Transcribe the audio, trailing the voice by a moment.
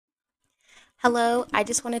Hello, I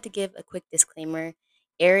just wanted to give a quick disclaimer.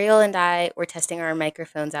 Ariel and I were testing our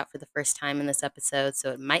microphones out for the first time in this episode,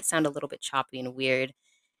 so it might sound a little bit choppy and weird.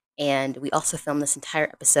 And we also filmed this entire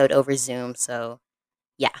episode over Zoom, so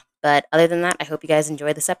yeah. But other than that, I hope you guys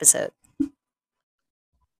enjoy this episode.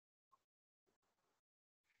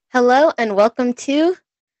 Hello, and welcome to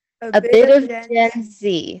A A bit Bit of of Gen Gen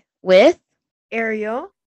Z with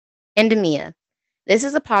Ariel. and Amia. This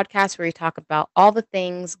is a podcast where we talk about all the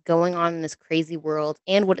things going on in this crazy world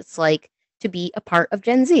and what it's like to be a part of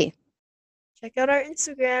Gen Z Check out our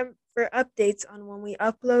Instagram for updates on when we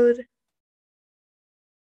upload.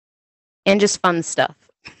 and just fun stuff.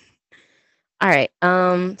 All right.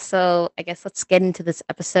 So I guess let's get into this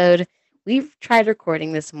episode. We've tried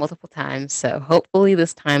recording this multiple times, so hopefully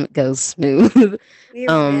this time it goes smooth. We've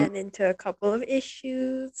um, ran into a couple of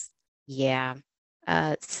issues. yeah.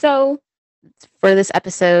 So for this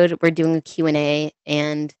episode, we're doing a Q&A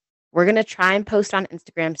and we're going to try and post on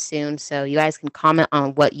Instagram soon so you guys can comment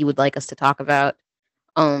on what you would like us to talk about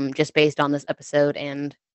just based on this episode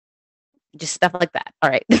and just stuff like that. All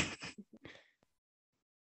right.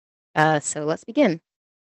 So let's begin.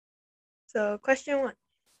 So, question one: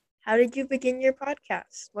 how did you begin your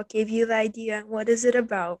podcast? What gave you the idea and what is it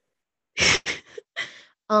about?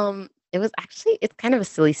 It's kind of a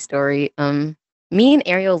silly story. Me and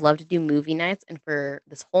Ariel love to do movie nights, and for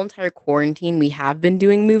this whole entire quarantine, we have been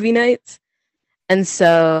doing movie nights. And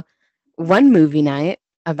so, one movie night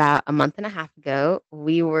about a month and a half ago,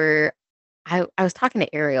 I was talking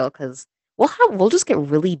to Ariel because we'll just get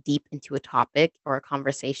really deep into a topic or a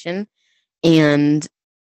conversation, and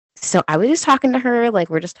so I was just talking to her, like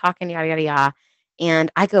we're just talking yada yada yada.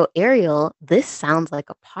 And I go, Ariel, this sounds like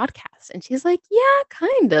a podcast. And she's like, yeah,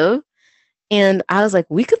 kind of. And I was like,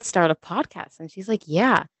 we could start a podcast. And she's like,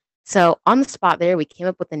 yeah. So on the spot there, we came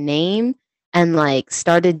up with a name and like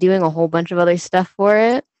started doing a whole bunch of other stuff for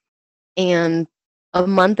it. And a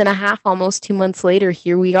month and a half, almost 2 months later,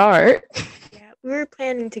 here we are. Yeah, we were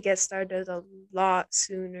planning to get started a lot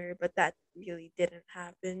sooner, but that really didn't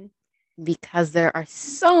happen. Because there are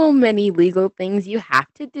so many legal things you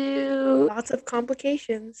have to do. Lots of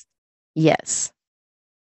complications. Yes.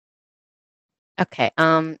 Okay.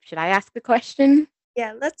 Should I ask the question?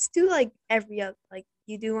 Yeah, let's do like every other, like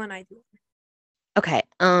you do one, I do one. Okay.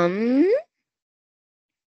 Um.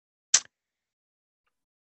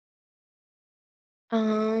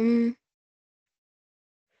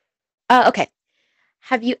 Okay.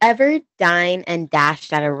 Have you ever dined and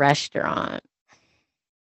dashed at a restaurant?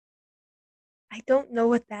 I don't know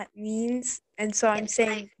what that means, and so I'm It's saying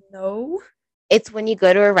like no. it's when you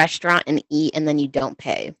go to a restaurant and eat and then you don't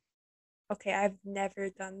pay. Okay, I've never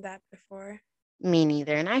done that before. Me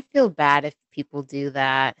neither. And I feel bad if people do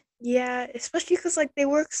that. Yeah, especially because like they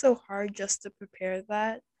work so hard just to prepare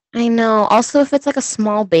that. I know. Also, if it's like a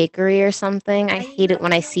small bakery or something, I I hate it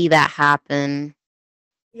when I know. see that happen.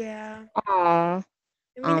 Yeah. Oh,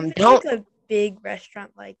 I mean, if it's like don't. a big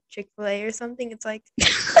restaurant like Chick-fil-A or something, it's like, yeah,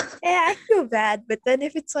 I feel bad. But then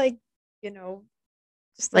if it's like, you know,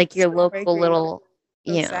 just a Like your small local bakery, little,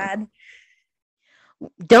 so you know, sad.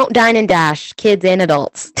 don't dine and dash, kids and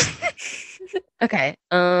adults. Okay.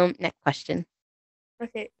 Next question.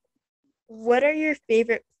 Okay, what are your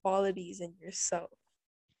favorite qualities in yourself?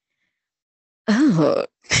 Oh.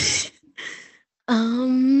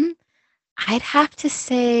 um, I'd have to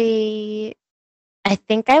say I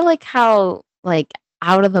think I like how like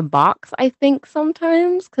out of the box I think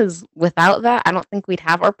sometimes because without that I don't think we'd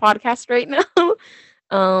have our podcast right now.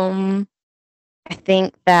 um, I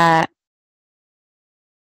think that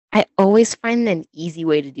I always find an easy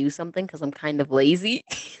way to do something because I'm kind of lazy.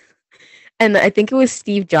 And I think it was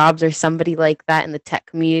Steve Jobs or somebody like that in the tech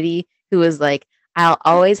community who was like, I'll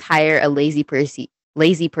always hire a lazy person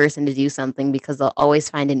to do something because they'll always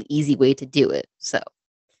find an easy way to do it. So,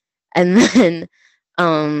 and then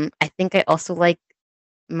I think I also like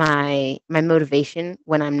my motivation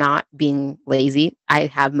when I'm not being lazy. I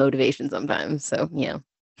have motivation sometimes. So, yeah.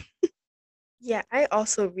 Yeah, I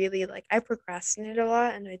also really like I procrastinate a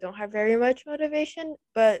lot and I don't have very much motivation,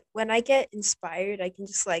 but when I get inspired, I can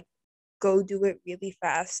just like go do it really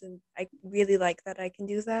fast and I really like that I can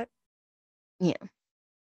do that. Yeah.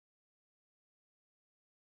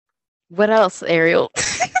 What else, Ariel?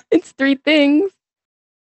 It's three things.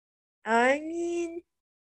 I mean,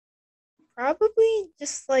 probably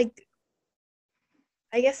just like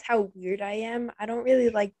I guess how weird I am. I don't really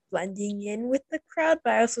like blending in with the crowd,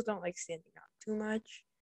 but I also don't like standing out too much.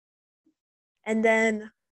 And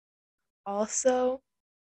then also,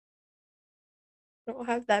 I don't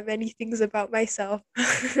have that many things about myself.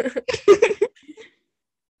 I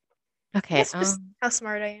Okay. guess just how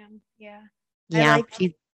smart I am. Yeah. I Yeah,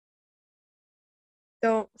 like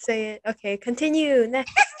don't say it. Okay, continue.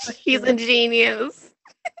 Next she's a question. genius.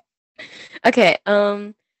 Okay,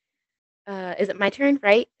 is it my turn,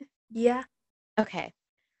 right? Yeah, Okay.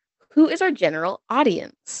 Who is our general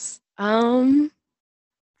audience?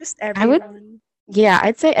 just I would, everyone. yeah,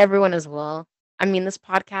 I'd say everyone as well. I mean, this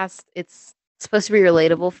podcast, it's supposed to be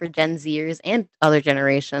relatable for Gen Zers and other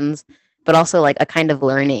generations, but also like a kind of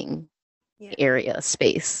learning Yeah. area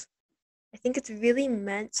space. I think it's really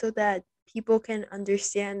meant so that people can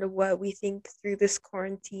understand what we think through this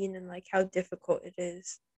quarantine and like how difficult it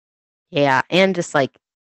is. Yeah, and just like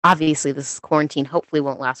obviously this quarantine hopefully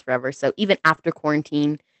won't last forever. So even after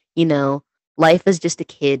quarantine, you know, life is just a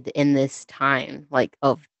kid in this time, like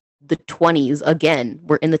of the 20s again.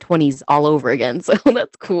 We're in the 20s all over again. So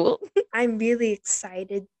that's cool. I'm really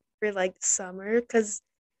excited for like summer because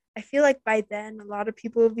I feel like by then a lot of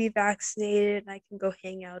people will be vaccinated and I can go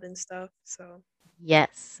hang out and stuff. So, Yes,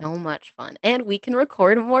 so much fun. And we can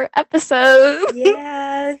record more episodes.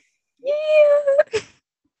 yeah. Yeah.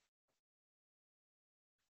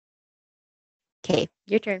 Okay,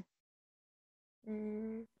 your turn.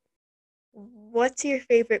 Mm, what's your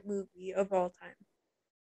favorite movie of all time?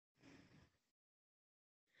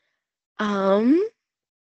 Um,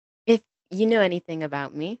 if you know anything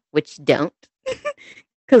about me, which you don't,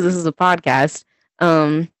 because this is a podcast,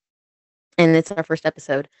 um, and it's our first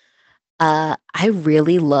episode. I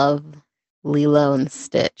really love Lilo and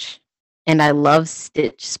Stitch, and I love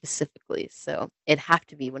Stitch specifically, so it'd have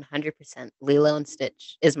to be 100% Lilo and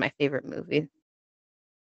Stitch is my favorite movie.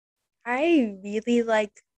 I really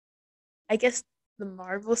like, I guess, the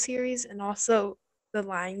Marvel series and also The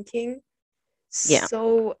Lion King. Yeah,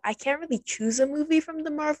 So I can't really choose a movie from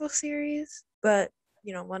the Marvel series, but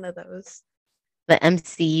one of those. the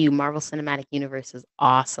MCU Marvel Cinematic Universe is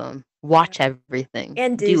awesome. Yeah. Watch everything.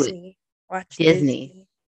 And Do it. Disney. Watch Disney, Disney.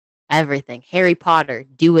 everything. Harry Potter,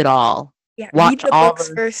 do it all. Yeah, read Watch the all books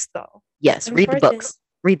the first though. That's yes, read the important. books.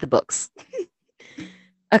 Read the books.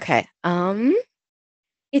 Okay.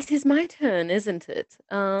 It is my turn, isn't it?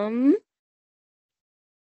 Um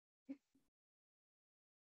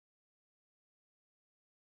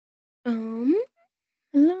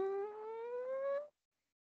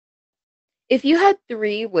If you had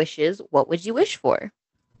 3 wishes, what would you wish for?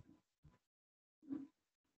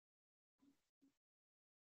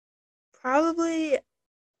 Probably,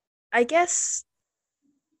 I guess,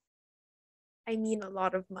 I mean a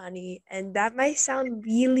lot of money, and that might sound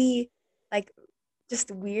really like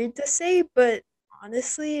just weird to say, but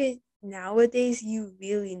honestly, nowadays you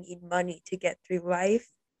really need money to get through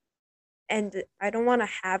life, and I don't want to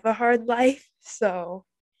have a hard life, so.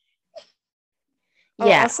 Oh,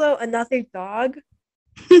 Yeah. also another dog.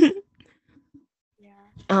 Yeah.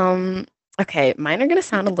 Um, okay, mine are gonna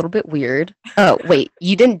sound a little bit weird. Oh, wait,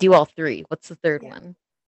 you didn't do all 3. What's the 3rd Yeah. one?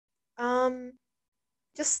 Um,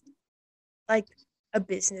 just like a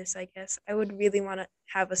business, I guess. I would really want to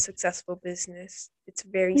have a successful business. It's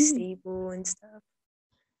very Ooh. stable and stuff.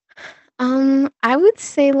 I would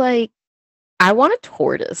say, like, I want a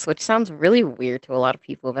tortoise, which sounds really weird to a lot of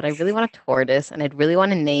people, but I really want a tortoise, and I'd really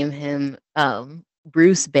wanna name him,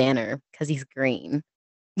 Bruce Banner because he's green.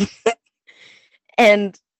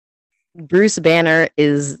 And Bruce Banner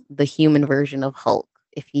is the human version of Hulk,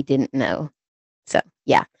 if you didn't know. So,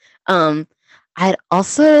 yeah. Um, I'd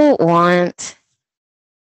also want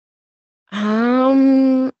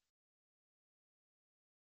um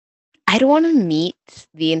I'd want to meet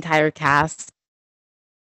the entire cast,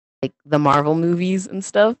 like the Marvel movies and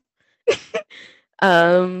stuff.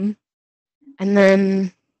 um, and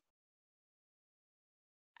then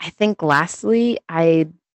I think lastly, I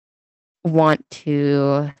want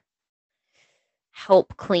to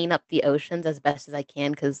help clean up the oceans as best as I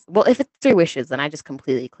can. Because, well, if it's 3 wishes, then I just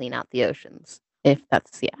completely clean out the oceans. If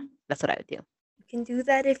that's, yeah, that's what I would do. You can do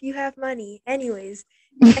that if you have money. Anyways,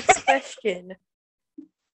 next question.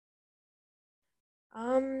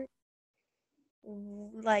 Um,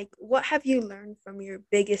 like, what have you learned from your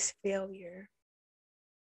biggest failure?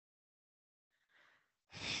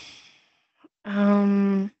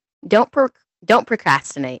 Um, don't pro- don't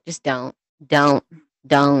procrastinate. Just don't,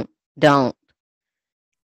 don't, don't.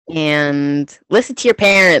 And listen to your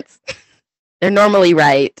parents. They're normally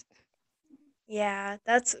right. Yeah,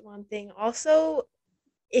 that's one thing. Also,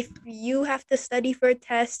 if you have to study for a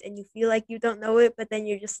test and you feel like you don't know it, but then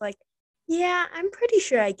you're just like, yeah, I'm pretty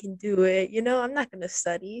sure I can do it. I'm not gonna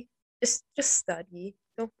study. Just study.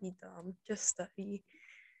 Don't be dumb. Just study.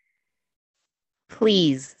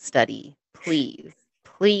 Please study. Please.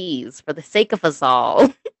 Please. For the sake of us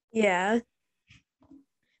all. Yeah.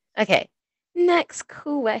 Okay. Next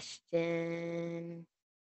question.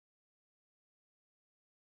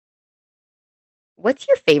 What's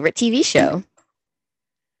your favorite TV show?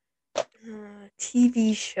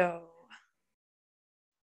 TV show.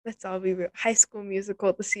 Let's all be real. High School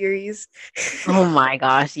Musical, the series. Oh my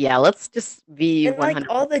gosh, yeah, let's just be And like 100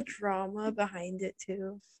 all the drama behind it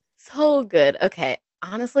too. so good. Okay,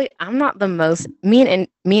 honestly, I'm not the most me and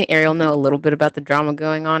Ariel know a little bit about the drama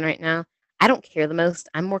going on right now. I don't care the most.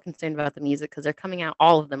 I'm more concerned about the music because they're coming out.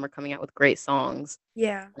 All of them are coming out with great songs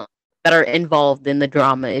Yeah. uh, that are involved in the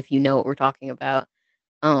drama. If you know what we're talking about,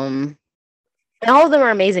 um, and all of them are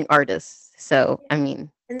amazing artists. So I Yeah.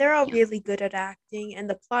 mean, And they're all yeah, really good at acting and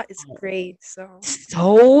the plot is great, so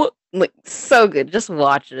so like so good. Just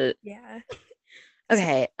watch it. yeah. So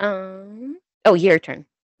Okay. Oh, your turn.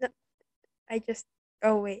 no, I just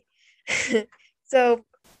oh wait. So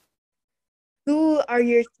who are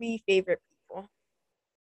your three favorite people?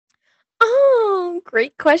 Oh,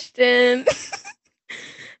 great question.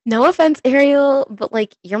 No offense, Ariel, but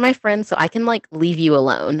like you're my friend, so I can like leave you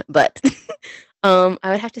alone. But I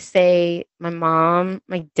would have to say my mom,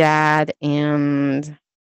 my dad, and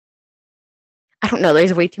I don't know.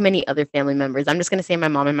 There's way too many other family members. I'm just gonna say my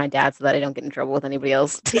mom and my dad so that I don't get in trouble with anybody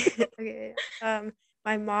else. Okay.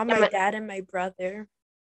 My mom, And my my, dad, and my brother.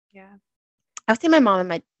 Yeah. I would say my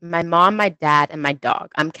mom and my mom, my dad, and my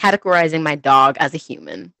dog. I'm categorizing my dog as a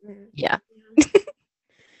human. Mm, Yeah. yeah.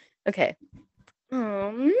 Okay.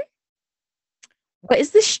 Um, what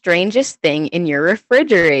is the strangest thing in your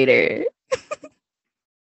refrigerator?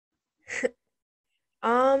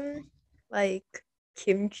 Um, like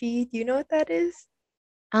kimchi. Do you know what that is?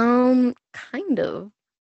 Kind of.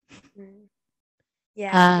 Mm,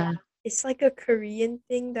 yeah. Uh, It's like a Korean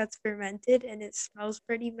thing that's fermented and it smells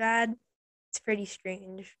pretty bad. It's pretty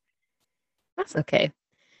strange. that's okay.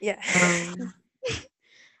 Yeah. Um,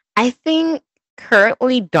 I think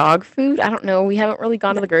currently dog food. I don't know. We haven't really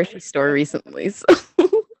gone to the grocery store recently, so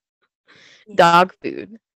Yeah. dog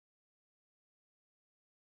food.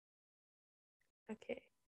 Okay.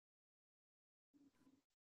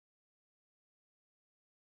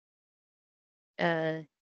 Uh,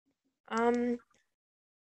 Um,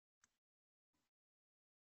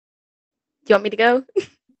 do you want me to go?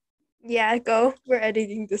 yeah, go. We're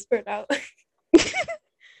editing this part out.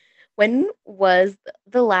 When was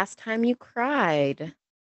the last time you cried?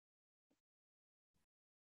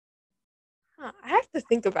 Huh, I have to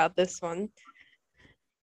think about this one.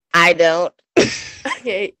 I don't.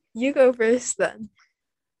 Okay, you go first then.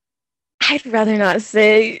 I'd rather not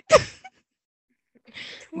say,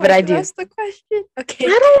 but Why'd I you do. ask the question? Okay.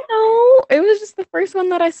 I don't know. It was just the first one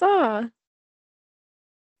that I saw.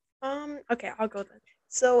 Okay, I'll go then.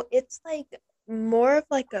 So it's like more of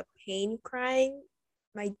like a pain crying.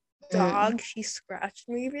 My Mm. dog, she scratched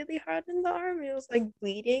me really hard in the arm. It was like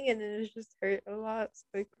bleeding and it just hurt a lot. So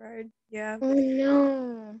I cried. Yeah. Oh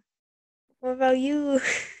no. What about you?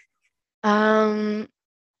 Um,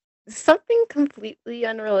 something completely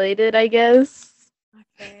unrelated, I guess.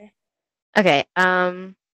 Okay. Okay.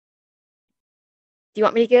 Do you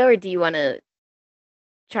want me to go or do you want to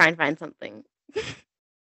try and find something?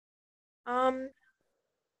 Um,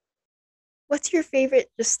 what's your favorite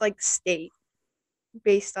just like state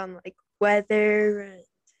based on like weather and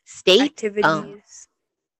State? activities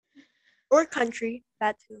or country?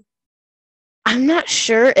 That too. I'm not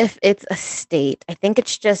sure if it's a state. I think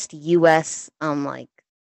it's just US like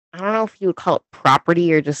I don't know if you would call it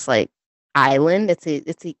property or just like island.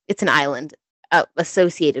 It's an island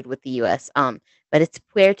associated with the US. But it's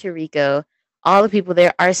Puerto Rico. All the people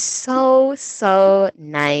there are so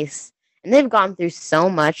nice. And they've gone through so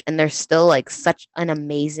much and they're still like such an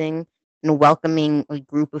amazing and welcoming like,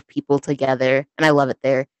 group of people together. And I love it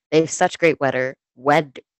there. They have such great weather.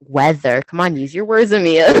 Come on, use your words,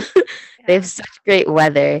 Amia. They have Yeah. such great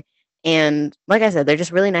weather. And like I said, they're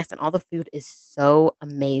just really nice and all the food is so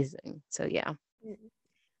amazing. So yeah. Mm.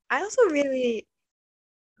 I also really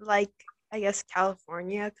like, I guess,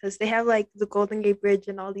 California because they have like the Golden Gate Bridge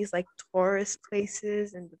and all these like tourist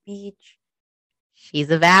places and the beach. She's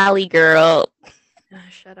a valley girl. Ah,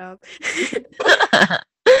 shut up.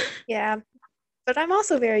 Yeah, but I'm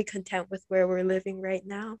also very content with where we're living right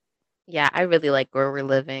now. Yeah, I really like where we're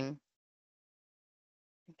living.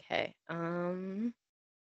 Okay.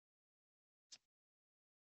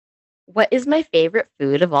 What is my favorite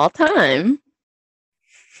food of all time?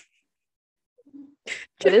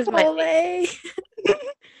 What is my Chipotle. favorite?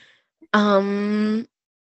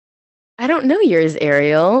 I don't know yours,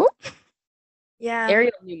 Ariel. Yeah,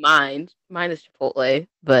 Ariel knew mine. Mine is Chipotle,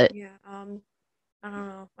 but yeah. I don't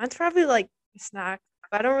know. Mine's probably like a snack.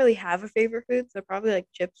 But I don't really have a favorite food, so probably like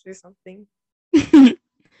chips or something.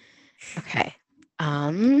 Okay.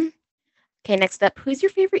 Um. Okay. Next up, who's your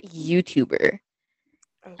favorite YouTuber?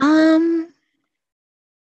 Okay. Um.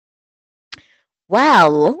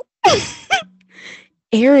 Well,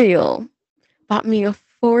 Ariel bought me a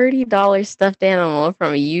 $40 stuffed animal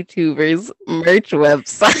from a YouTuber's merch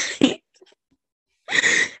website,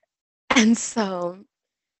 and so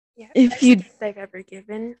Yeah, if best you, gift I've ever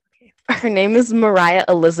given. Okay. her name is Mariah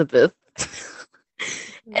Elizabeth.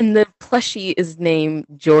 Mhm. And the plushie is named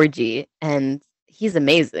Georgie, and he's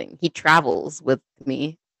amazing. He travels with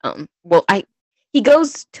me. Well, I he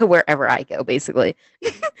goes to wherever I go. Basically,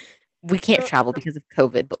 we can't So, travel because of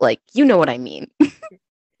COVID, but like you know what I mean.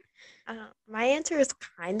 my answer is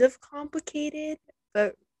kind of complicated,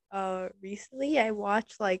 but recently I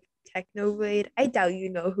watched like Technoblade. I doubt you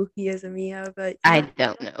know who he is, Amia, but you I know,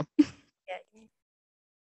 don't know. yeah,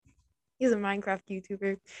 he's a Minecraft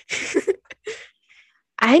YouTuber.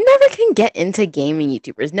 I never can get into gaming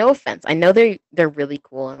YouTubers. No offense. I know they're really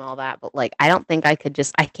cool and all that, but like I don't think I could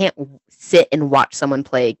just I can't sit and watch someone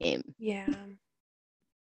play a game. Yeah.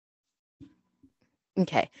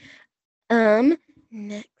 Okay. Um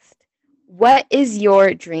next. What is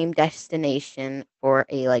your dream destination for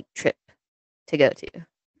a like trip to go to?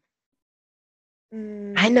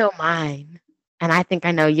 I Mm, know mine, and I think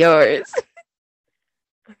I know yours.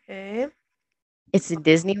 okay. It's a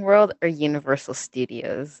Disney World or Universal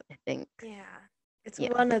Studios, I think. Yeah. It's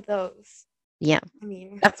Yeah. one of those. Yeah. I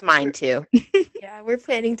mean, That's mine we're too. yeah, we're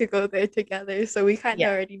planning to go there together, so we kind of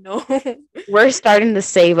Yeah. already know. We're starting to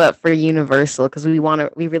save up for Universal because we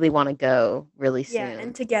really want to go really Yeah, and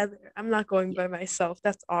soon. together. I'm not going Yeah. by myself.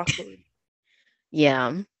 That's awkward.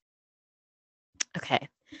 Yeah. Okay.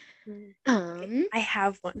 Mm. Okay, Um I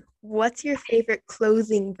have one. What's your favorite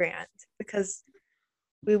clothing brand? Because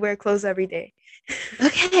we wear clothes every day.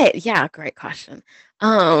 okay. Yeah, great question.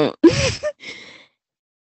 I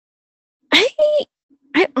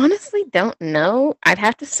I honestly don't know. I'd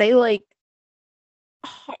have to say like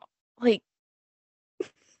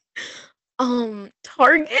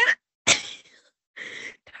Target.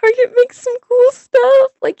 Target makes some cool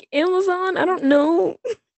stuff, like Amazon. I don't know.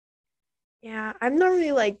 Yeah, I'm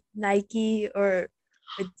normally like Nike or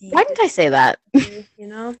Why Adidas, didn't I say that? you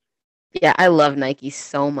know? Yeah, I love Nike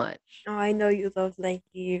so much. Oh, I know you love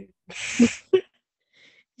Nike.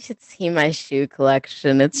 You should see my shoe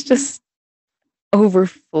collection. It's just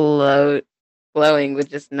overflow flowing with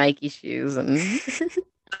just Nike shoes and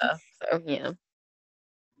stuff. So yeah.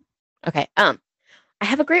 Okay. I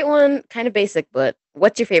have a great one, kind of basic, but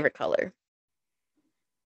what's your favorite color?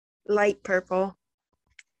 Light purple.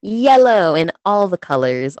 Yellow in all the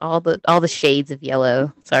colors, all the shades of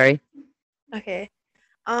yellow. Sorry. Okay.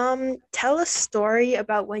 Tell a story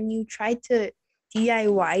about when you tried to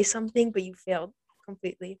DIY something but you failed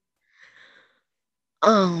completely.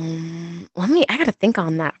 I gotta think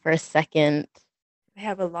on that for a second. I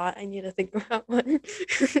have a lot. I need to think about one.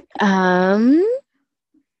 Um,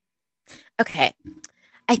 okay.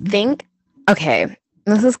 I think, okay,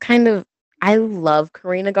 this is kind of, I love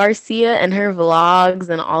Karina Garcia and her vlogs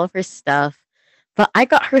and all of her stuff, but I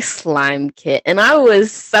got her slime kit and I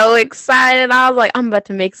was so excited. I was like, I'm about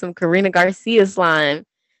to make some Karina Garcia slime.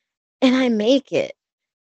 And I make it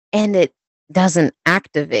and it doesn't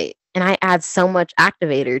activate. And I add so much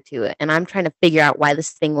activator to it. And I'm trying to figure out why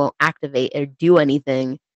this thing won't activate or do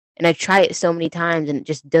anything. And I try it so many times and it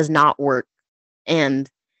just does not work. And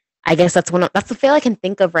I guess that's the fail I can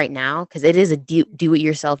think of right now because it is a do it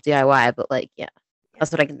yourself DIY. But like, yeah, Yeah.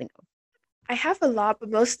 that's what I can think of. I have a lot, but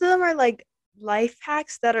most of them are like life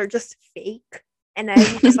hacks that are just fake. And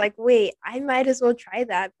I'm just like, wait, I might as well try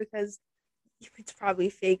that because it's probably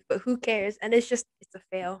fake, but who cares? And it's a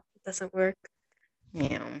fail. It doesn't work.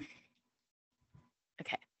 Yeah.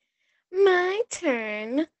 Okay. My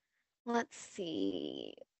turn. Let's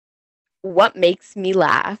see. What makes me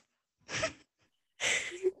laugh?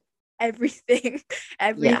 Everything,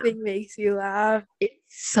 Yeah. everything makes you laugh. It's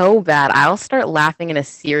so bad. I'll start laughing in a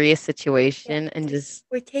serious Yeah, situation it's and like just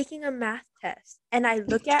we're taking a math test, and I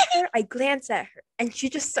look at her, I glance at her, and she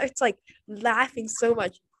just starts like laughing so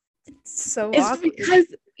much. It's so it's awkward. because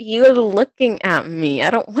you're looking at me. I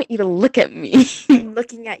don't want you to look at me. I'm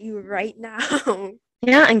looking at you right now.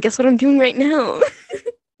 Yeah, and guess what I'm doing right now?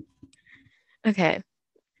 Okay.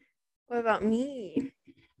 What about me?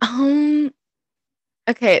 Um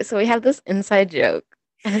okay, so we have this inside joke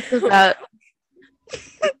and it's Oh about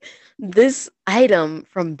this item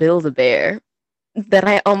from Build-A-Bear that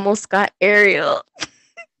I almost got Ariel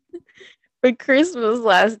for Christmas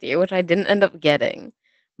last year, which I didn't end up getting.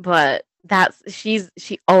 But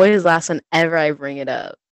she always laughs whenever I bring it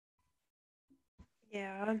up.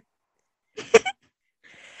 yeah.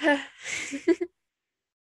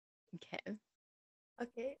 Okay.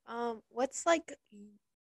 Okay. What's like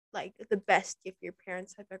the best gift your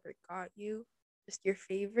parents have ever got you? Just your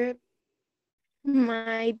favorite?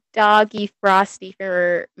 My doggy Frosty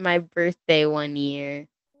for my birthday one year.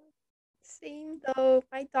 Same though.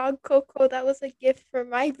 My dog Coco, that was a gift for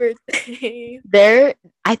my birthday. They're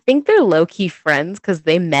I think they're low key friends because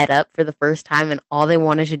they met up for the first time and all they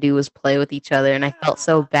wanted to do was play with each other. And I felt Yeah.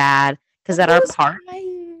 so bad because at our Coco's park,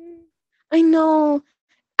 crying. I know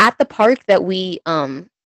at the park that we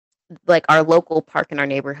like our local park in our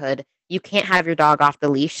neighborhood, you can't have your dog off the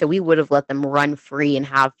leash. So we would have let them run free and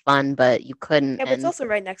have fun, but you couldn't. Yeah, but it's And also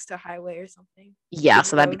right next to a highway or something. yeah, Big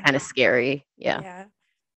so that'd be road. kind of scary. Yeah. Yeah.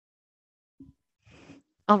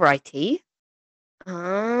 Alrighty.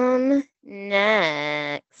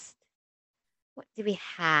 Next. What do we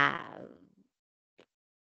have?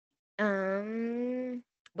 Um,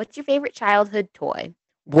 what's your favorite childhood toy?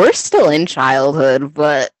 We're still in childhood,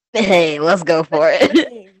 but hey, let's go But for it.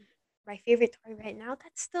 same. My favorite toy right now,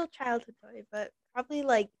 that's still childhood toy, but probably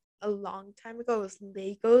like a long time ago was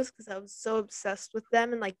Legos because I was so obsessed with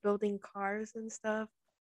them and like building cars and stuff.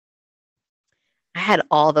 I had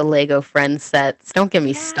all the Lego Friends sets. Don't get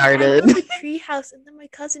me Yeah, I started. built a tree house and then my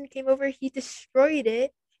cousin came over, he destroyed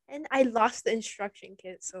it, and I lost the instruction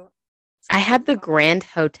kit, so I kind of had the bummed. Grand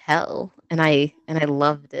Hotel and I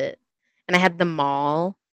loved it. And I had the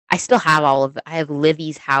mall. I still have all of it. I have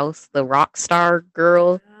Livy's house, the rock star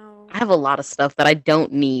girl. Wow. I have a lot of stuff that I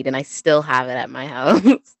don't need and I still have it at my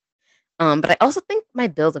house. But I also think my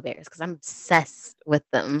Build-A-Bears because I'm obsessed with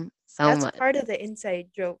them so That's much. part of the inside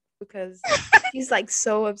joke because she's like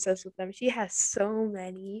so obsessed with them. She has so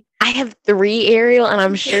many. I have 3, Ariel, and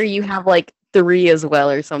I'm sure you have like 3 as well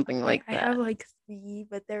or something Okay, like I that. have like three,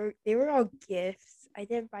 but they were all gifts. I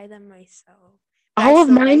didn't buy them myself, but I All of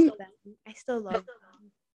still like mine, them. I still love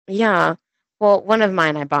them. yeah. Well, one of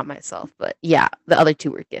mine I bought myself, but yeah, the other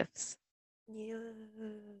 2 were gifts. Yeah.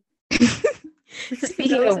 that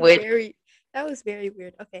Speaking was of a which, very that was very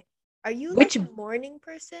weird. Okay. Are you like which a morning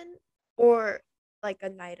person or like a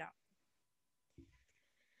night owl?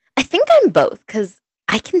 I think I'm both because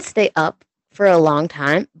I can stay up for a long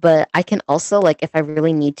time, but I can also like if I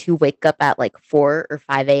really need to wake up at like 4 or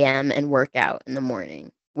 5 a.m. and work out in the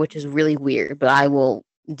morning, which is really weird, but I will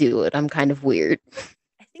do it. I'm kind of weird.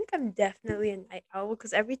 I think I'm definitely a night owl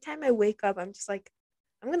because every time I wake up, I'm just like,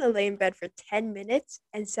 I'm gonna lay in bed for 10 minutes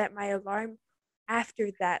and set my alarm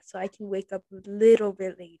after that so I can wake up a little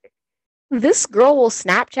bit later. This girl will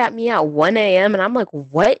Snapchat me at 1 a.m. and I'm like,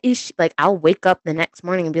 what is she like? I'll wake up the next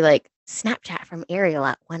morning and be like, Snapchat from Ariel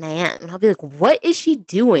at 1 a.m. And I'll be like, what is she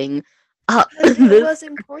doing up? Because it was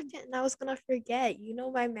important and I was gonna forget. You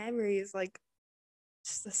know, my memory is like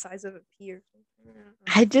just the size of a pea or something. I don't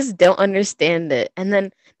know. I just don't understand it. And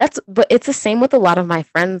then but it's the same with a lot of my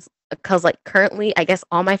friends because, like, currently, I guess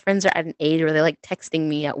all my friends are at an age where they're like texting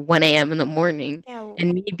me at 1 a.m. in the morning. Yeah,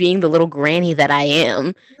 And me being the little granny that I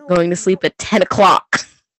am, no, going to sleep at 10 o'clock.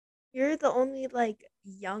 you're the only like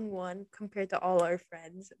young one compared to all our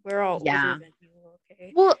friends. We're all older Yeah. than you,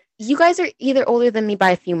 okay? Well, you guys are either older than me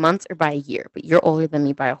by a few months or by a year, but you're older than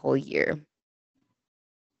me by a whole year.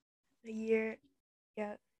 A year,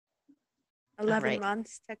 yeah, All 11 right.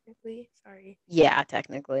 months technically. Sorry. Yeah,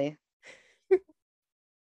 technically.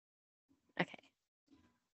 Okay.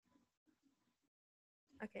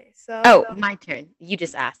 Okay, so Oh, my turn. You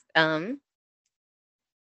just asked.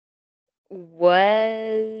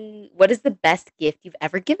 What is the best gift you've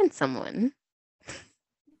ever given someone?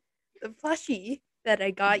 the plushie that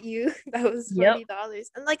I got you, that was Yep.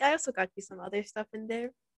 $40. And like I also got you some other stuff in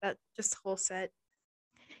there. That just whole set.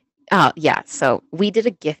 Oh, yeah. So we did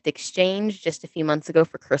a gift exchange just a few months ago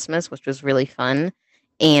for Christmas, which was really fun.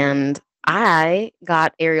 And I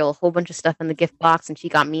got Ariel a whole bunch of stuff in the gift box, and she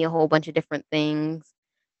got me a whole bunch of different things.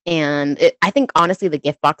 And I think honestly, the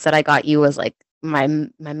gift box that I got you was like my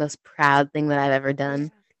most proud thing that I've ever done. Yeah.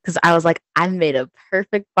 Because I was like, I made a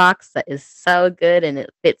perfect box that is so good and it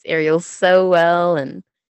fits Ariel so well. And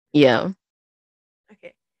yeah.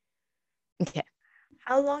 Okay. Okay.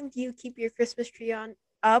 How long do you keep your Christmas tree on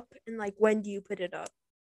up and like when do you put it up?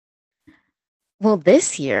 Well,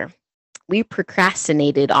 this year we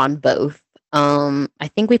procrastinated on both. I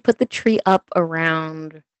think we put the tree up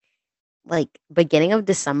around like beginning of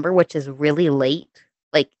December, which is really late.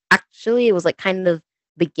 Like actually it was like kind of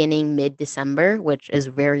beginning mid-December, which is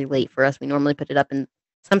very late for us. We normally put it up in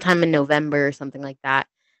sometime in November or something like that.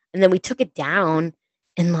 And then we took it down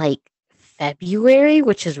in like February,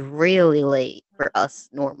 which is really late for us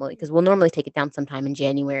normally because we'll normally take it down sometime in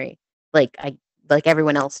January, like I like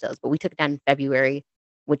everyone else does. But we took it down in February,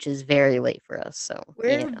 which is very late for us. So,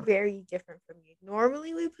 We're very different from you.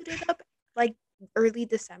 Normally, we put it up like early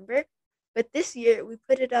December, but this year we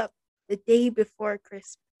put it up the day before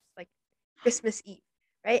Christmas, like Christmas Eve,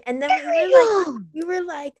 right? And then Ariel! we were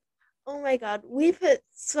like, oh my god, we put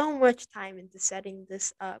so much time into setting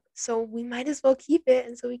this up, so we might as well keep it.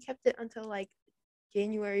 And so we kept it until like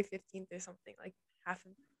January 15th or something, like half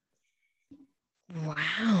of.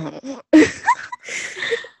 Wow.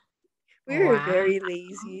 We were Wow. very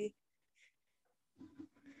lazy.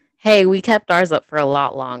 Hey, we kept ours up for a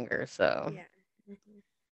lot longer, so. Yeah. Mhm.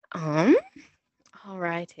 Um,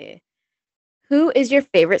 alrighty. Who is your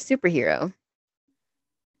favorite superhero?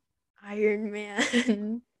 Iron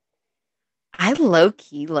Man. I low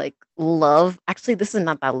key like love. Actually, this is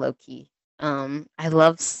not that low key. I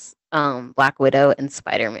love Black Widow and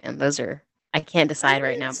Spider Man. Those are I can't decide Spider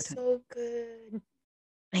right now Man's between. so good.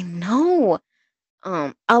 I know.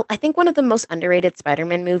 I think one of the most underrated Spider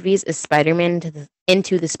Man movies is Spider Man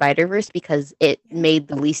Into the Spider Verse because it Yeah. made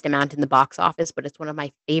the least amount in the box office, but it's one of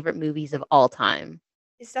my favorite movies of Wait, all time.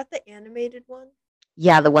 is that the animated one?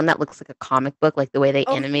 Yeah, the one that looks like a comic book, like the way they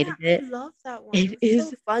Oh yeah, animated I it. love that one. It It was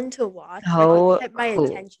so is fun to watch. Like it so kept my cool.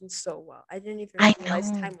 attention so well. I didn't even I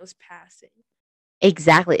realize know. time was passing.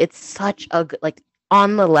 Exactly. It's such a good, like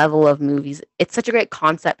on the level of movies. It's such a great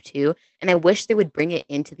concept too, and I wish they would bring it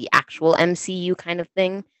into the actual MCU kind of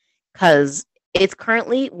thing cuz it's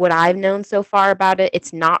currently what I've known so far about it.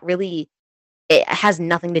 It's not really it has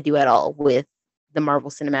nothing to do at all with the Marvel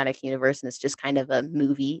Cinematic Universe and it's just kind of a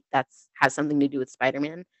movie that's has something to do with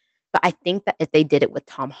Spider-Man. But I think that if they did it with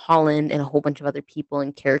Tom Holland and a whole bunch of other people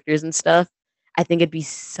and characters and stuff, I think it'd be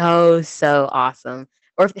so awesome.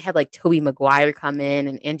 Or if they had like Tobey Maguire come in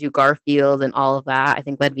and Andrew Garfield and all of that, I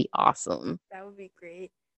think that'd be awesome. That would be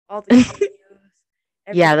great. All the cameos,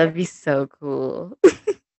 Yeah, everything. that'd be so cool.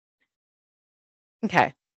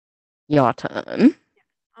 Okay, your turn.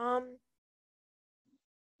 Um,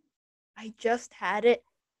 I just had it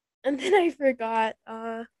and then I forgot.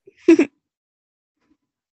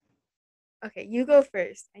 Okay, you go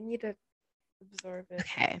first. I need to absorb it.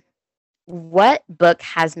 Okay. What book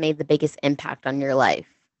has made the biggest impact on your life?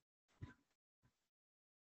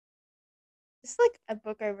 It's like a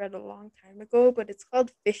book I read a long time ago, but it's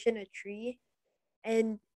called Fish in a Tree,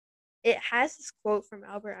 and it has this quote from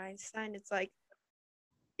Albert Einstein. It's like,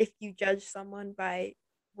 if you judge someone by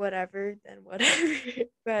whatever, then whatever.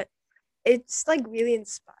 But it's like really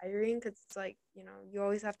inspiring because it's like, you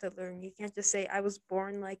always have to learn. You can't just say, I was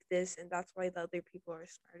born like this, and that's why the other people are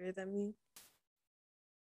smarter than me.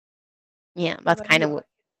 Yeah, What that's about kind of you? what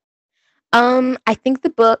I think the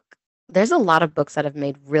book there's a lot of books that have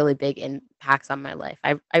made really big impacts on my life.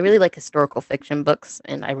 I really like historical fiction books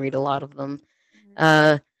and I read a lot of them. Mhm.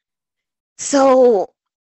 Uh so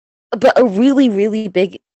but a really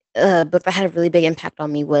big book that had a really big impact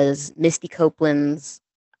on me was Misty Copeland's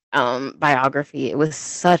biography. It was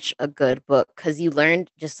such a good book because you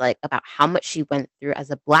learned just like about how much she went through as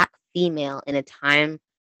a black female in a time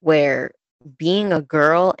where being a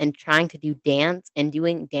girl and trying to do dance and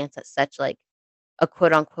doing dance at such like a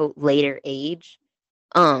quote unquote later age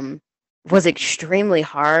um was extremely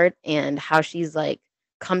hard and how she's like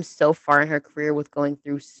come so far in her career with going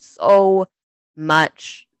through so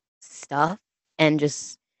much stuff and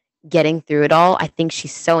just getting through it all. I think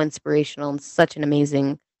she's so inspirational and such an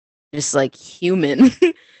amazing just like human.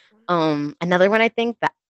 Another one I think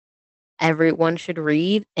that everyone should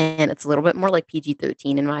read, and it's a little bit more like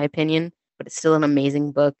PG-13 in my opinion, but it's still an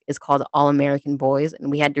amazing book, is called All American Boys,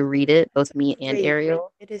 and we had to read it, That's both me a and great book.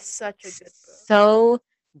 Ariel. It is such a good book. So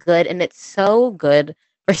good, and it's so good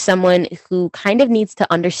for someone who kind of needs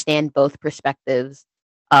to understand both perspectives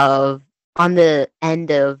of on the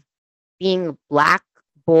end of being a black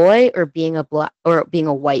boy or being a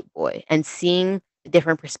white boy and seeing the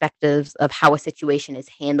different perspectives of how a situation is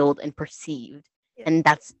handled and perceived. Yeah. And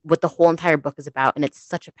that's what the whole entire book is about. And it's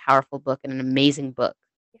such a powerful book and an amazing book.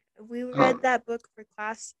 Yeah, we read Um, that book for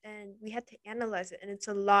class and we had to analyze it, and it's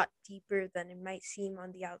a lot deeper than it might seem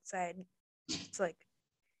on the outside. It's like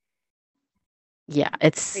yeah,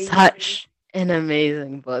 it's crazy. such an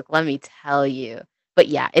amazing book, let me tell you. But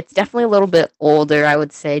yeah, it's definitely a little bit older, I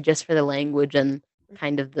would say, just for the language and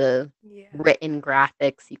kind Mhm. of the Yeah. written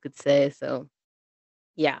graphics, you could say. So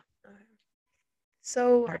yeah.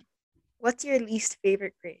 So, what's your least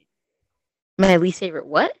favorite grade? My least favorite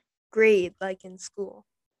what? Grade, like in school.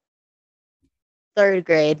 Third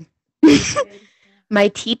grade. Third grade. Yeah. My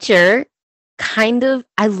teacher kind of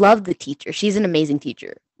I love the teacher. She's an amazing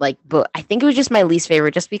teacher. Like, but I think it was just my least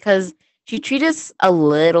favorite just because she treated us a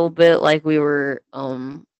little bit like we were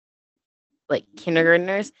like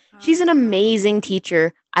kindergartners. She's an Uh, amazing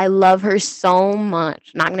teacher. I love her so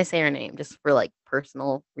much. Not gonna say her name just for like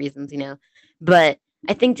personal reasons, But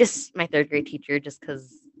I think just my third grade teacher, just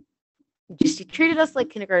because just she treated us like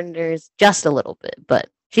kindergartners just a little bit, but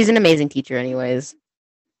she's an amazing teacher anyways.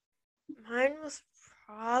 Mine was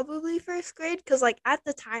probably first grade because, like, at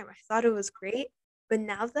the time I thought it was great, but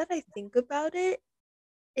now that I think about it,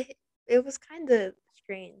 it it was kind of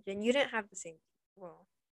strange. And you didn't have the same. Well,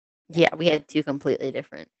 yeah, Yeah, we had two completely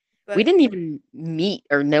different. We but didn't even meet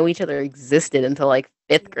or know each other existed until like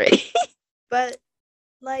fifth yeah, grade. but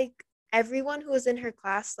like everyone who was in her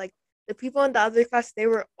class, like the people in the other class, they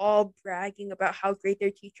were all bragging about how great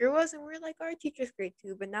their teacher was, and we're like, our teacher's great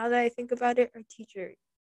too. But now that I think about it, our teacher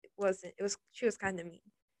wasn't. It was she was kind of mean.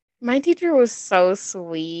 My teacher was so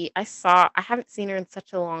sweet. I haven't seen her in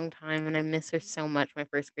such a long time and I miss her so much, my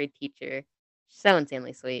first grade teacher. So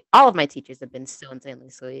insanely sweet. All of my teachers have been so insanely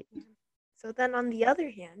sweet. Yeah. So then, on the other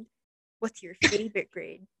hand, what's your favorite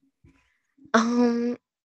grade? Um,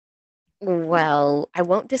 well, I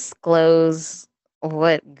won't disclose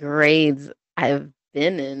what grades I've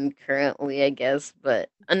been in currently, I guess, but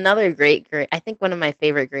another great grade. I think one of my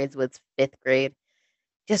favorite grades was fifth grade,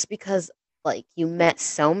 just because like you met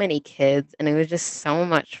so many kids and it was just so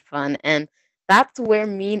much fun. And that's where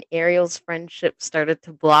me and Ariel's friendship started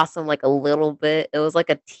to blossom like a little bit. It was like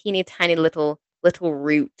a teeny tiny little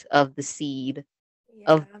root of the seed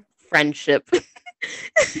of Yeah, friendship.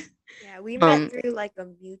 yeah, we met um through like a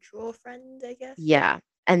mutual friend, I guess. yeah.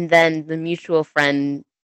 And then the mutual friend,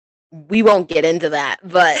 we won't get into that,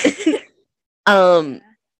 but um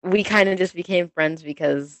Yeah. we kind of just became friends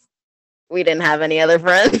because we didn't have any other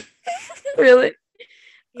friends, really.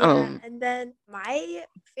 Yeah, Um and then my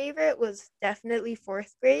favorite was definitely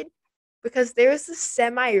fourth grade because there was this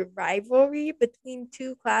semi rivalry between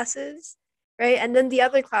two classes, right? And then the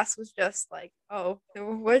other class was just like, oh, no,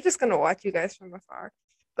 we're just gonna watch you guys from afar.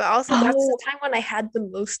 But also, that's the oh, time when I had the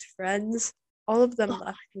most friends. All of them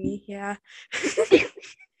left me. Yeah.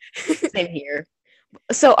 same here.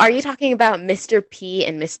 So are you talking about Mr. P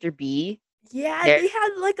and Mr. B? Yeah, There. they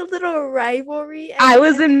had like a little rivalry, I and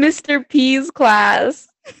was in Mr. P's class.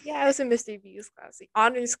 yeah, I was in Mr. B's class, the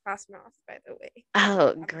honors class math, by the way. Oh,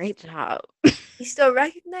 I'm great job. He still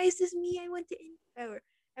recognizes me. I went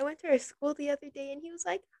to our school the other day, and he was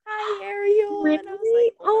like, "Hi, Ariel," and I was like,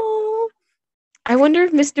 Really? "Oh my Oh, god." I wonder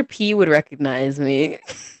if Mr. P would recognize me.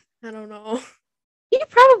 I don't know. He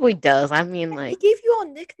probably does. I mean, Yeah, he like, gave you all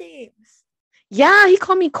nicknames. yeah, he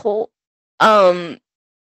called me um,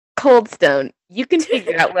 Coldstone. You can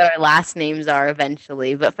figure out what our last names are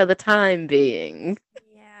eventually, but for the time being,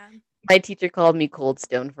 Yeah. my teacher called me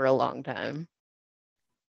Coldstone for a long time.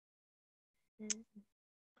 Mm.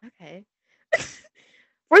 Okay.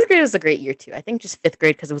 Fourth grade was a great year too. I think just fifth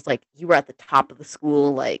grade because it was like you were at the top of the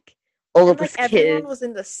school, like all And of like us everyone kids. was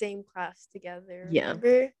in the same class together. Yeah,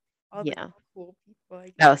 Remember all the yeah, cool people, I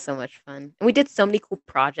that guess. was so much fun, and we did so many cool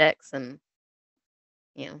projects, and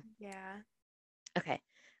you know. Yeah. Okay,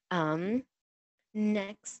 um,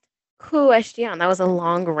 next question. That was a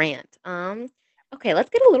long rant. Okay, let's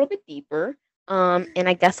get a little bit deeper. And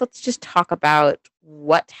I guess let's just talk about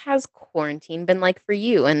what has quarantine been like for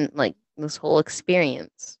you, and like this whole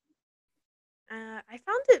experience. I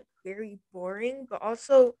found it very boring, but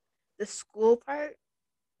also the school part.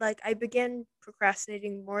 Like I began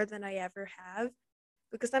procrastinating more than I ever have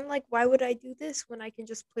because I'm like, why would I do this when I can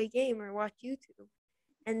just play game or watch YouTube?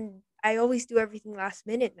 And I always do everything last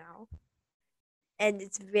minute now, and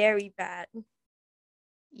it's very bad.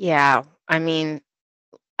 Yeah, I mean,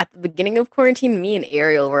 at the beginning of quarantine, me and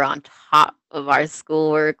Ariel were on top of our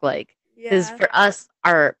schoolwork. Like, because Yeah, for us,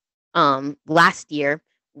 our last year,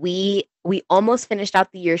 we almost finished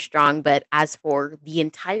out the year strong, but as for the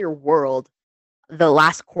entire world, the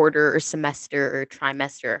last quarter or semester or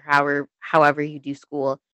trimester, however you do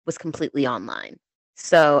school, was completely online.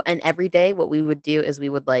 So, and every day, what we would do is we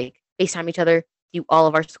would like FaceTime each other, do all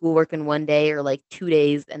of our schoolwork in one day or like 2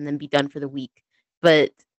 days, and then be done for the week.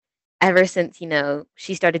 But ever since,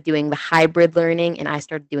 she started doing the hybrid learning and I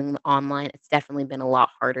started doing the online, it's definitely been a lot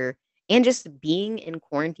harder. And just being in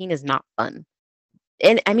quarantine is not fun.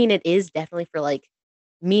 And I mean, it is definitely for like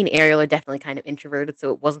me and Ariel are definitely kind of introverted,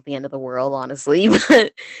 so it wasn't the end of the world, honestly.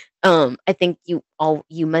 But I think you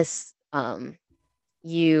must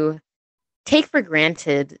you take for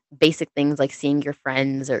granted basic things like seeing your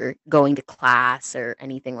friends or going to class or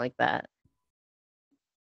anything like that.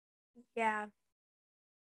 yeah.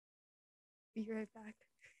 Be right back.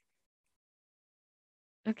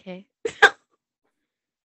 Okay.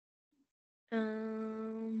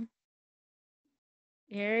 Um,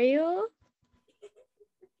 Ariel,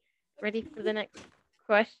 ready for the Okay. next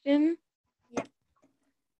question? Yeah.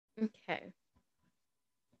 Okay.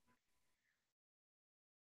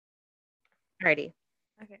 Alrighty.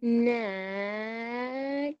 Okay.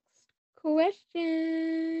 Next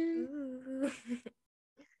question. Ooh.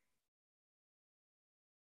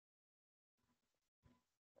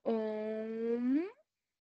 Um,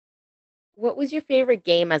 what was your favorite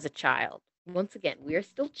game as a child? Once again, we are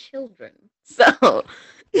still children. So,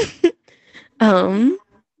 um,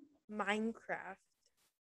 Minecraft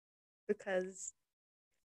because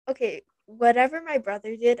whatever my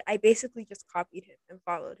brother did, I basically just copied him and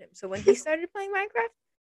followed him. So when he started playing Minecraft,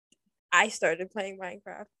 I started playing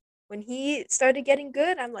Minecraft. When he started getting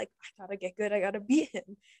good, I'm like, I gotta get good. I gotta beat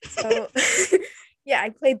him. So, yeah, I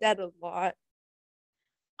played that a lot.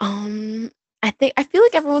 um, I feel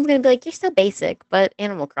like everyone's gonna be like, "You're so basic," but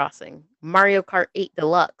Animal Crossing, Mario Kart 8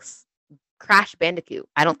 Deluxe, Crash Bandicoot.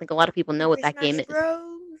 I don't think a lot of people know what Super that game Smash is.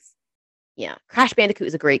 Bros. Yeah, Crash Bandicoot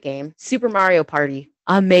is a great game. Super Mario Party,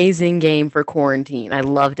 amazing game for quarantine. I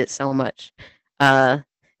loved it so much. Uh,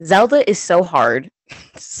 Zelda is so hard,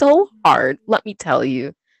 so hard. Mhm. Let me tell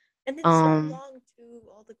you. And it's so Um, long too.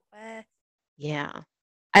 All the quests. yeah.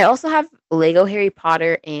 I also have Lego Harry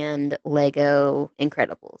Potter and Lego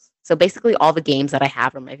Incredibles. So basically, all the games that I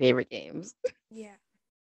have are my favorite games. Yeah,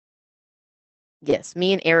 Yes,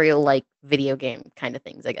 me and Ariel like video game kind of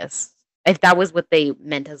things, I guess. If that was what they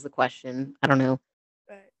meant as the question, I don't know.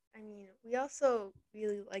 but I mean, we also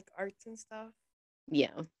really like arts and stuff.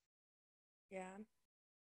 Yeah. Yeah.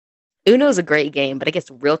 Uno's a great game, but it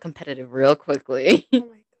gets real competitive real quickly. Oh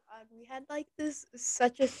my god, we had like this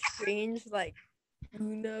such a strange like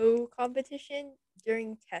Uno competition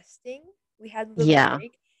during testing. We had a little Yeah.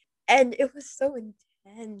 break, and it was so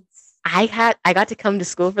intense. I got to come to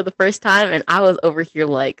school for the first time and I was over here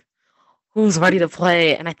like, who's ready to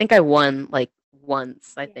play? And I think I won like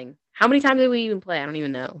once, I Yeah, think. How many times did we even play? I don't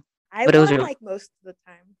even know. I But it was won really like most of the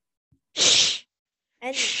time. Shh.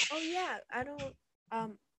 And Shh. oh yeah, I don't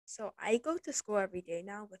so I go to school every day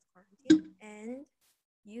now with quarantine, and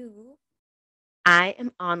you I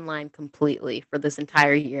am online completely for this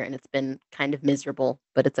entire year and it's been kind of miserable,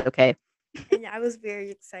 but it's okay. and I was very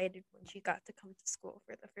excited when she got to come to school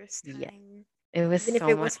for the first Yeah. time, It was even if so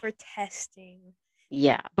it was much. for testing.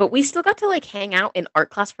 Yeah. But we still got to like hang out in art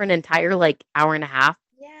class for an entire like hour and a half.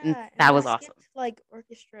 And Yeah, and that we was awesome. skipped like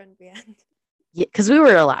orchestra and band. Yeah, because we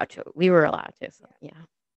were allowed to. We were allowed to. So Yeah. yeah.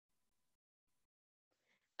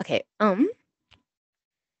 Okay.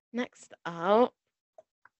 Next up.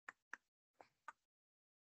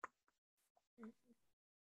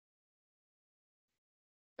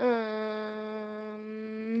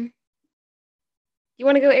 You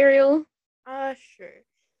want to go, Ariel? Sure.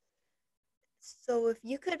 So if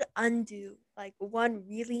you could undo like one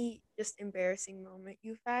really just embarrassing moment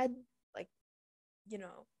you've had, like, you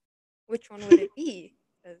know, which one would it be?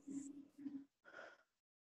 'Cause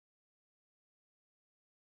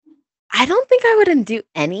I don't think I would undo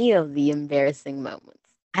any of the embarrassing moments.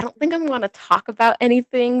 I don't think I'm going to talk about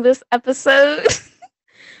anything this episode,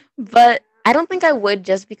 but yeah. I don't think I would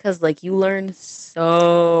just because, like, you learn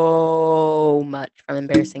so much from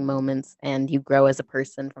embarrassing moments and you grow as a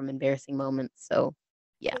person from embarrassing moments. So,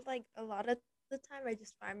 yeah. But like a lot of the time, I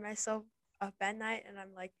just find myself up at night and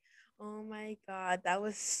I'm like, oh my god, that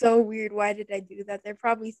was so weird. Why did I do that? They're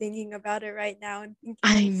probably thinking about it right now and thinking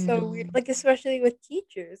I I'm so weird. know. Like, especially with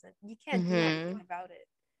teachers, and you can't do anything Hmm. about it.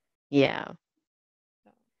 Yeah.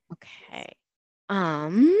 So, yes. Okay.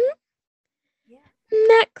 Um, Yeah.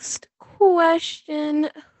 Next question.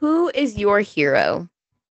 Who is your hero?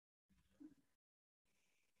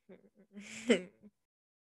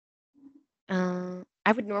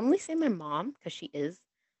 I would normally say my mom because she is,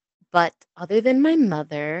 but other than my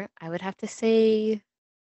mother, I would have to say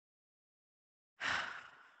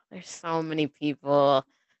there's so many people.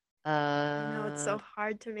 I know it's so Uh,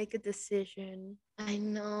 hard to make a decision. I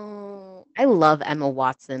know. I love Emma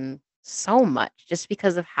Watson so much just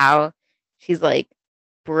because of how she's like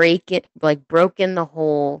broken the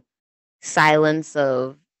whole silence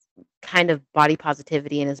of kind of body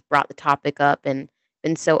positivity and has brought the topic up and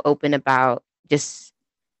been so open about just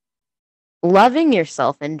loving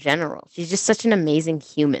yourself in general. She's just such an amazing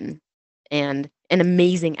human and an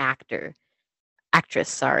amazing actress,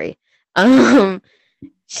 sorry. Um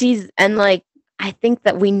she's and like I think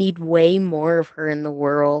that we need way more of her in the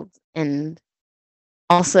world and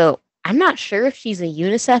also I'm not sure if she's a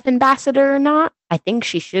UNICEF ambassador or not. I think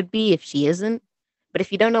she should be if she isn't. But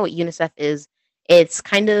if you don't know what UNICEF is, it's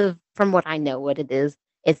kind of from what I know what it is.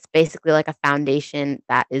 It's basically like a foundation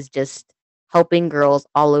that is just helping girls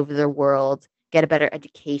all over the world get a better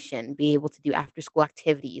education, be able to do after school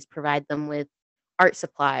activities, provide them with art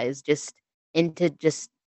supplies, just into just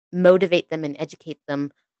motivate them and educate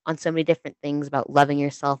them on so many different things about loving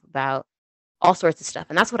yourself, about all sorts of stuff.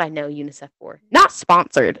 And that's what I know UNICEF for. Not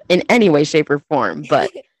sponsored in any way, shape, or form,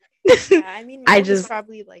 but Yeah, I mean, I mine was just,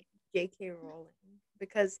 probably like J.K. Rowling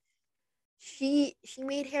because she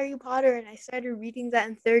made Harry Potter, and I started reading that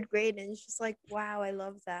in third grade, and it's just like, wow, I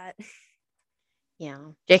love that. yeah,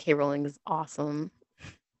 J.K. Rowling is awesome.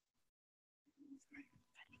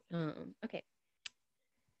 Okay.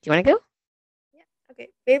 Do you want to go? Yeah. Okay.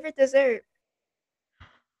 Favorite dessert?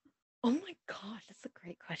 Oh my gosh, that's a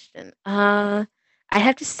great question. I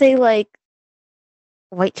have to say like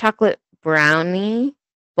white chocolate brownie,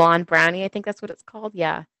 blonde brownie. I think that's what it's called.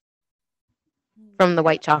 Yeah, from the I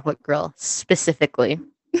White Chocolate Grill specifically.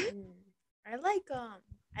 mm, I like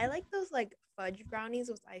I like those like fudge brownies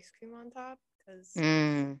with ice cream on top because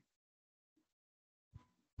Mm,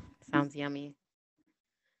 sounds yummy.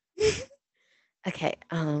 Okay.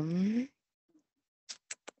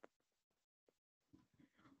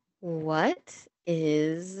 What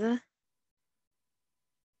is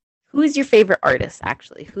who is your favorite artist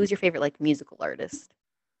actually? Who's your favorite like musical artist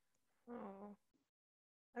oh,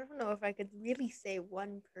 I don't know if I could really say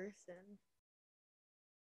one person.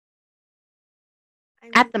 I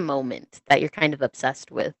at mean, the moment that you're kind of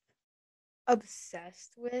obsessed with?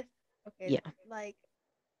 obsessed with. Okay, Yeah. like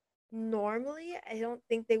normally I don't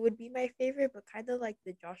think they would be my favorite, but kind of like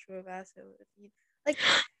the Joshua Bassett if you like.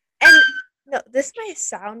 And no, this might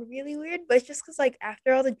sound really weird, but it's just because like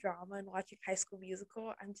after all the drama and watching High School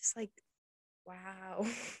Musical, I'm just like, wow,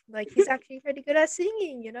 like he's actually pretty good at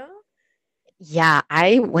singing, you know? Yeah,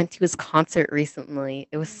 I went to his concert recently.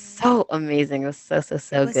 It was Mm. so amazing. It was so, so,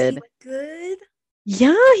 so Was he good. good?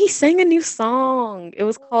 Yeah, he sang a new song. It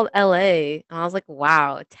was called Oh. LA. And I was like,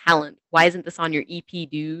 wow, talent. Why isn't this on your EP,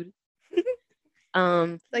 dude?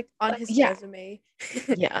 Like on But his yeah, resume.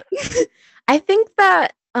 yeah. I think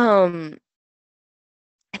that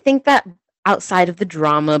I think that outside of the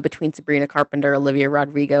drama between Sabrina Carpenter, Olivia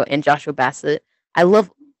Rodrigo, and Joshua Bassett, I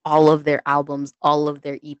love all of their albums, all of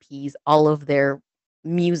their EPs, all of their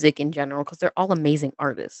music in general because they're all amazing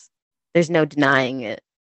artists. There's no denying it.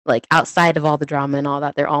 Like outside of all the drama and all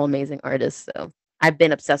that, they're all amazing artists. So I've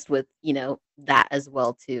been obsessed with, that as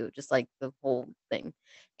well too, just like the whole thing.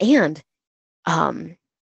 And um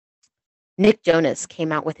Nick Jonas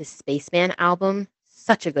came out with his Spaceman album.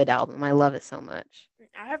 Such a good album. I love it so much.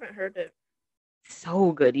 I haven't heard it.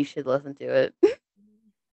 So good. You should listen to it.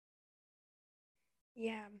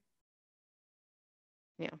 Yeah.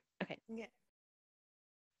 Yeah. Okay. Yeah.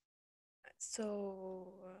 So,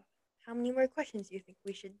 how many more questions do you think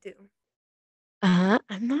we should do?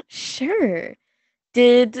 I'm not sure.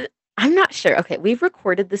 Did I'm not sure. Okay, we've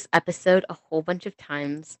recorded this episode a whole bunch of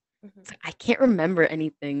times. So Mhm. I can't remember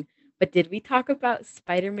anything. But did we talk about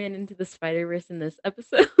Spider-Man into the Spider-Verse in this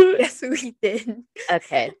episode? Yes, we did.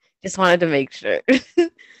 Okay. Just wanted to make sure.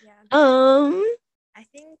 Yeah. um, I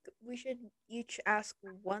think we should each ask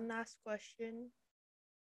one last question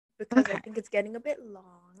because I okay. think it's getting a bit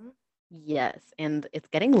long. Yes, and it's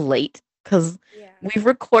getting late because Yeah. we've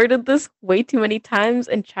recorded this way too many times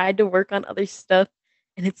and tried to work on other stuff,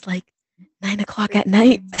 and it's like 9 o'clock at Crazy.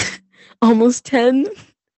 night, almost 10.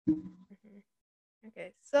 Mhm.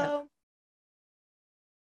 Okay, Yep. so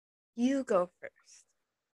you go first.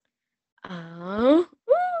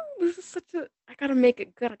 This is such a. I gotta make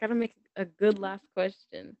it good. I gotta make a good last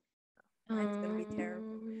question. Mine's gonna be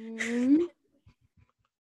terrible.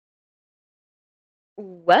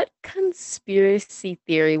 What conspiracy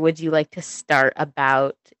theory would you like to start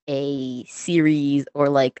about a series or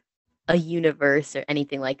like a universe or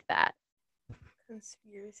anything like that?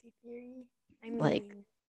 Conspiracy theory? I Like, mean,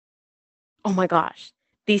 oh my gosh,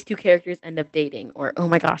 these two characters end up dating, or oh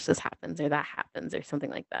my gosh, this happens, or that happens, or something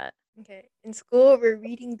like that. okay. In school, we're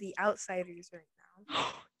reading The Outsiders right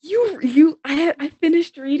now. I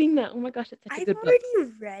finished reading that. Oh my gosh, it's such a I've good book.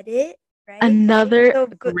 already read it, right? Another So,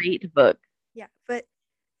 but great book. yeah, but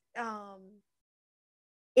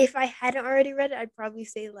if I hadn't already read it, I'd probably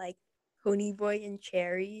say like Pony Boy and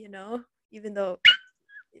Cherry, you know, even though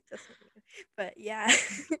it doesn't. But yeah,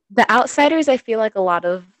 The Outsiders, I feel like a lot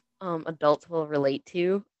of adults will relate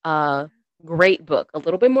to. Great book. A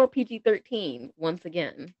little bit more PG-13 once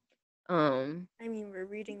again. Um, I mean, we're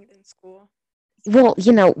reading it in school. So well,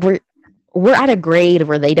 we're at a grade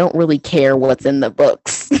where they don't really care what's in the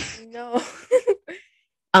books. I know.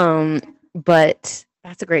 um, but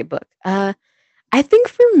that's a great book. I think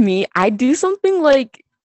for me, I do something like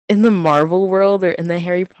in the Marvel world or in the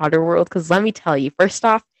Harry Potter world. Because let me tell you, first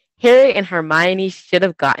off, Harry and Hermione should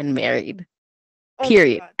have gotten married. Oh my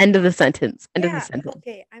Period. god. End of the sentence. End of the Yeah. sentence.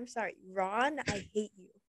 Okay. I'm sorry, Ron. I hate you.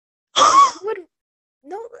 Who I would?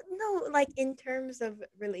 No, no, like in terms of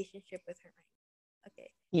relationship with Hermione.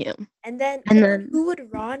 Okay. Yeah. And And then then who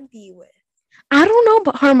would Ron be with? I don't know,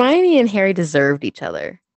 but Hermione and Harry deserved each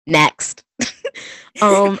other. Next.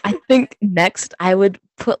 I think next I would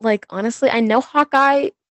put like honestly, I know Hawkeye,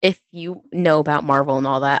 if you know about Marvel and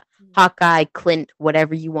all that. Hawkeye, Clint,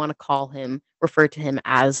 whatever you want to call him, refer to him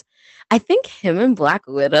as. I think him and Black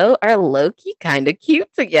Widow are low key kind of cute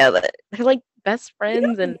together. They're like best You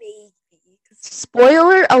friends. know, And maybe. Because,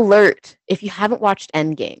 spoiler alert, if you haven't watched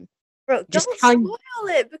Endgame, bro, just don't telling. spoil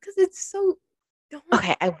it because it's so. Don't.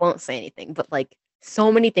 Okay, I won't say anything, but like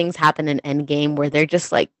so many things happen in Endgame where they're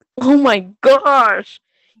just like, oh my gosh.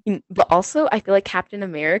 But also, I feel like Captain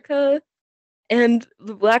America and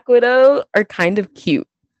the Black Widow are kind of cute,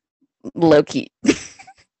 low key.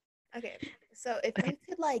 Okay, so if Okay. you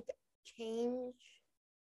could like change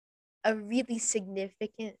a really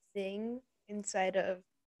significant thing inside of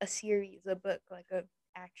a series, a book, like a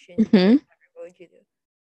action, Hmm. whatever, what would you do?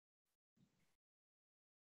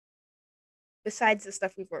 Besides the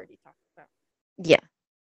stuff we've already talked about. Yeah.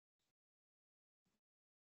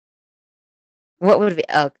 What would it be?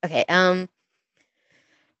 Oh, okay.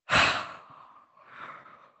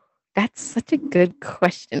 That's such a good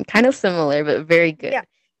question. Kind of similar, but very good. Yeah.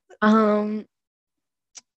 Um,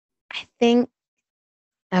 I think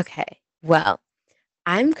okay. Well,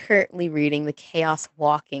 I'm currently reading the Chaos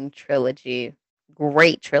Walking trilogy.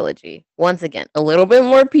 Great trilogy. Once again, a little bit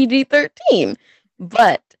more PG-13,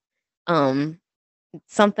 but um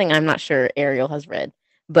something I'm not sure Ariel has read.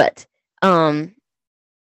 But um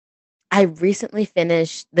I recently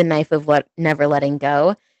finished The Knife of Never Letting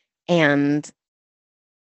Go, and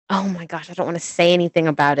oh my gosh, I don't want to say anything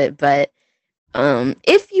about it, but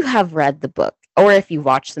if you have read the book or if you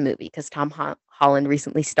watched the movie because Holland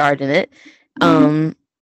recently starred in it, um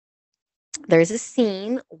there's a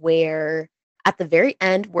scene where at the very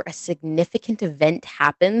end where a significant event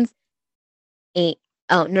happens. a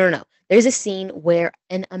oh no, there's a scene where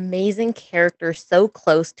an amazing character so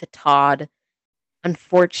close to Todd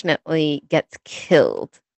unfortunately gets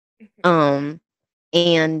killed. Mhm.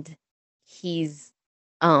 And he's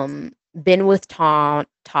been with Todd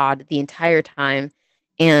the entire time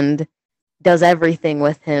and does everything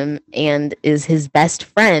with him and is his best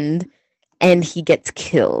friend, and he gets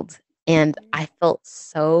killed. And I felt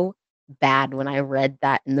so bad when I read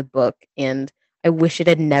that in the book, and I wish it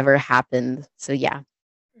had never happened. So yeah,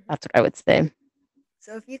 Mhm. that's what I would say.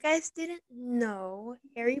 So if you guys didn't know,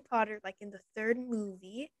 Harry Potter, like in the third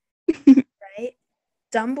movie, right?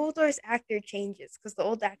 Dumbledore's actor changes because the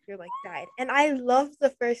old actor like died. And I love the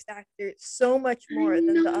first actor so much I more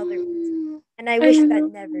than the other ones. know. And I I wish that know.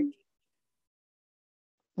 never changed.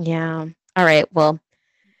 Yeah. All right. Well,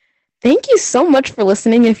 thank you so much for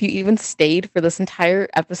listening if you even stayed for this entire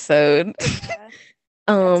episode. Yeah.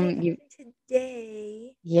 That's it You for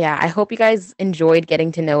today. yeah, I hope you guys enjoyed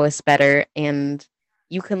getting to know us better, and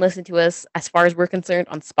you can listen to us as far as we're concerned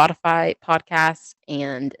on Spotify podcasts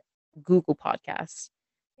and Google Podcasts.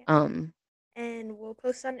 Yeah. Um And we'll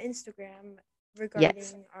post on Instagram yes.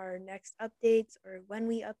 regarding our next updates or when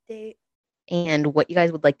we update. And what you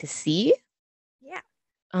guys would like to see. Yeah.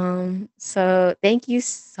 So thank you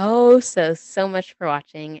so much for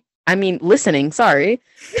watching. I mean listening, sorry.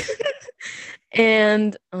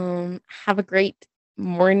 And have a great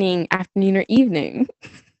morning, afternoon, or evening.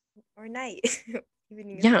 Or night.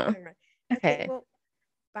 Evening is Yeah. never mind. Okay, Okay. well,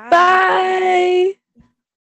 bye. Bye.